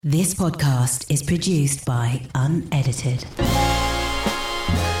This podcast is produced by Unedited.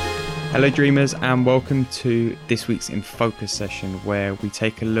 Hello dreamers, and welcome to this week's In Focus session, where we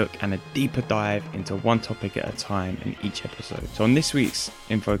take a look and a deeper dive into one topic at a time in each episode. So on this week's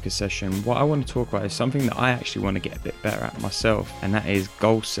In Focus session, what I want to talk about is something that I actually want to get a bit better at myself, and that is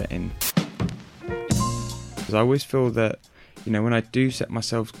goal setting. Because I always feel that, when I do set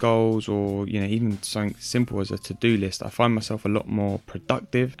myself goals, or, even something simple as a to-do list, I find myself a lot more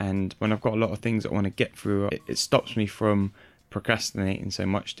productive. And when I've got a lot of things that I want to get through, it stops me from procrastinating so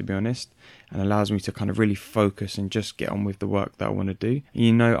much, to be honest, and allows me to kind of really focus and just get on with the work that I want to do.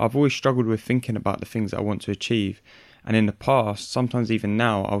 I've always struggled with thinking about the things that I want to achieve. And in the past, sometimes even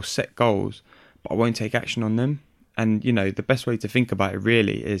now, I'll set goals, but I won't take action on them. And, the best way to think about it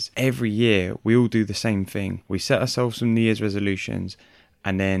really is every year we all do the same thing. We set ourselves some New Year's resolutions,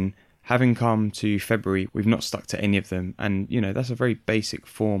 and then having come to February, we've not stuck to any of them. And, that's a very basic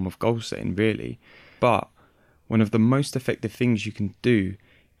form of goal setting, really. But one of the most effective things you can do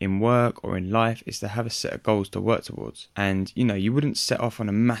in work or in life is to have a set of goals to work towards. And, you wouldn't set off on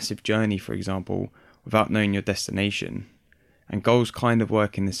a massive journey, for example, without knowing your destination. And goals kind of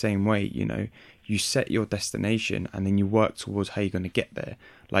work in the same way. You set your destination and then you work towards how you're going to get there.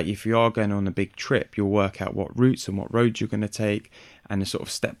 Like if you are going on a big trip, you'll work out what routes and what roads you're going to take, and a sort of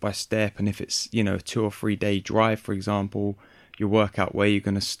step by step. And if it's, a 2 or 3 day drive, for example, you'll work out where you're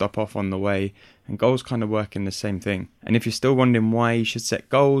going to stop off on the way. And goals kind of work in the same thing. And if you're still wondering why you should set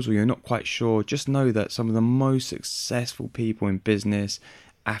goals, or you're not quite sure, just know that some of the most successful people in business,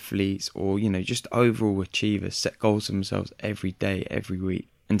 athletes, or just overall achievers set goals for themselves every day, every week.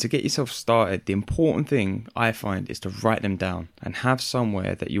 And to get yourself started, the important thing I find is to write them down and have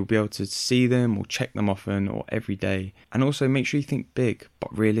somewhere that you'll be able to see them or check them often or every day. And also make sure you think big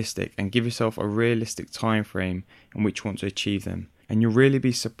but realistic, and give yourself a realistic time frame in which you want to achieve them. And you'll really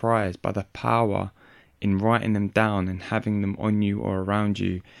be surprised by the power in writing them down and having them on you or around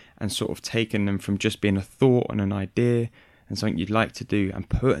you, and sort of taking them from just being a thought and an idea and something you'd like to do and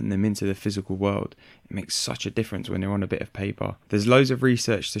putting them into the physical world. It makes such a difference when they're on a bit of paper. There's loads of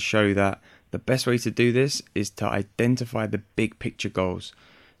research to show that the best way to do this is to identify the big picture goals.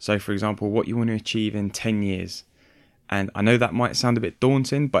 So for example, what you want to achieve in 10 years. And I know that might sound a bit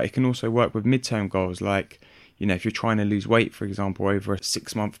daunting, but it can also work with midterm goals, like, if you're trying to lose weight, for example, over a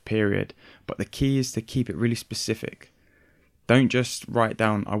 6-month period. But the key is to keep it really specific. Don't just write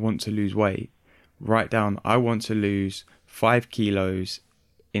down, I want to lose weight. Write down, I want to lose 5 kilos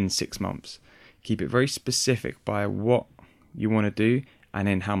in 6 months. Keep it very specific by what you want to do and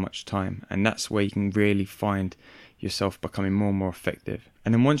in how much time. And that's where you can really find yourself becoming more and more effective.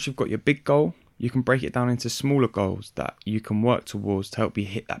 And then once you've got your big goal, you can break it down into smaller goals that you can work towards to help you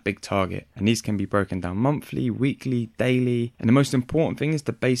hit that big target. And these can be broken down monthly, weekly, daily. And the most important thing is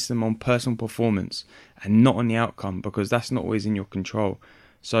to base them on personal performance and not on the outcome, because that's not always in your control.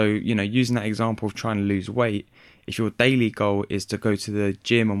 So, using that example of trying to lose weight, if your daily goal is to go to the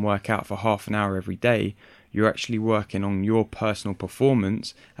gym and work out for half an hour every day, you're actually working on your personal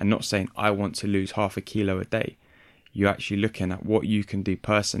performance and not saying, I want to lose half a kilo a day. You're actually looking at what you can do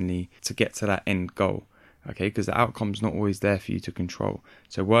personally to get to that end goal. Okay, because the outcome's not always there for you to control.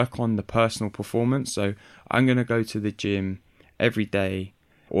 So work on the personal performance. So I'm going to go to the gym every day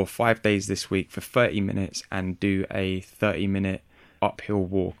or 5 days this week for 30 minutes and do a 30-minute uphill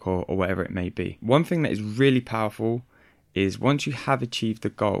walk or whatever it may be. One thing that is really powerful is once you have achieved the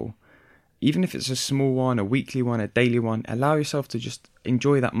goal, even if it's a small one, a weekly one, a daily one, allow yourself to just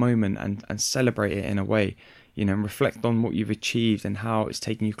enjoy that moment and celebrate it in a way, and reflect on what you've achieved and how it's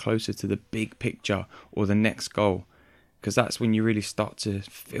taking you closer to the big picture or the next goal. Because that's when you really start to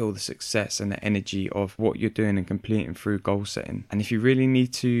feel the success and the energy of what you're doing and completing through goal setting. And if you really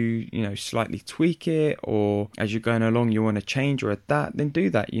need to, slightly tweak it, or as you're going along you want to change or adapt, then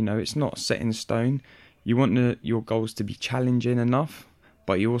do that. It's not set in stone. You want your goals to be challenging enough,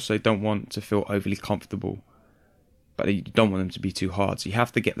 but you also don't want to feel overly comfortable. But you don't want them to be too hard. So you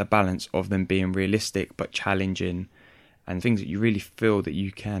have to get the balance of them being realistic but challenging, and things that you really feel that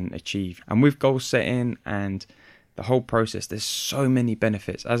you can achieve. And with goal setting and the whole process, there's so many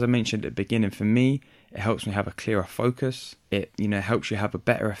benefits. As I mentioned at the beginning, for me, it helps me have a clearer focus. It, helps you have a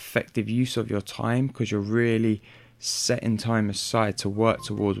better effective use of your time, because you're really setting time aside to work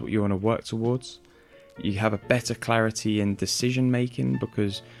towards what you want to work towards. You have a better clarity in decision making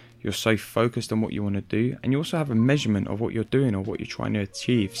because you're so focused on what you want to do. And you also have a measurement of what you're doing or what you're trying to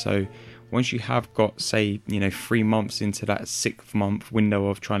achieve. So once you have got, say, 3 months into that 6th month window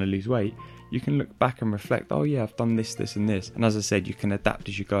of trying to lose weight, you can look back and reflect, oh yeah, I've done this, this and this. And as I said, you can adapt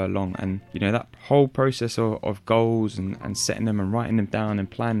as you go along. And that whole process of goals and setting them and writing them down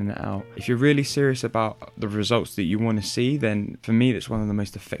and planning it out, if you're really serious about the results that you want to see, then for me, that's one of the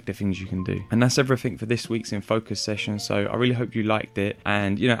most effective things you can do. And that's everything for this week's In Focus session. So I really hope you liked it.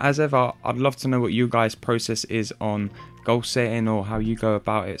 And as ever, I'd love to know what you guys' process is on goal setting or how you go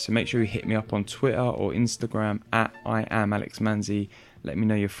about it. So make sure you hit me up on Twitter or Instagram at I am Alex Manzi. Let me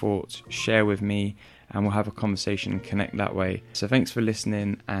know your thoughts, share with me, and we'll have a conversation and connect that way. So thanks for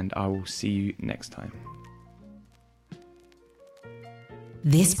listening, and I will see you next time.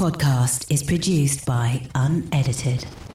 This podcast is produced by Unedited.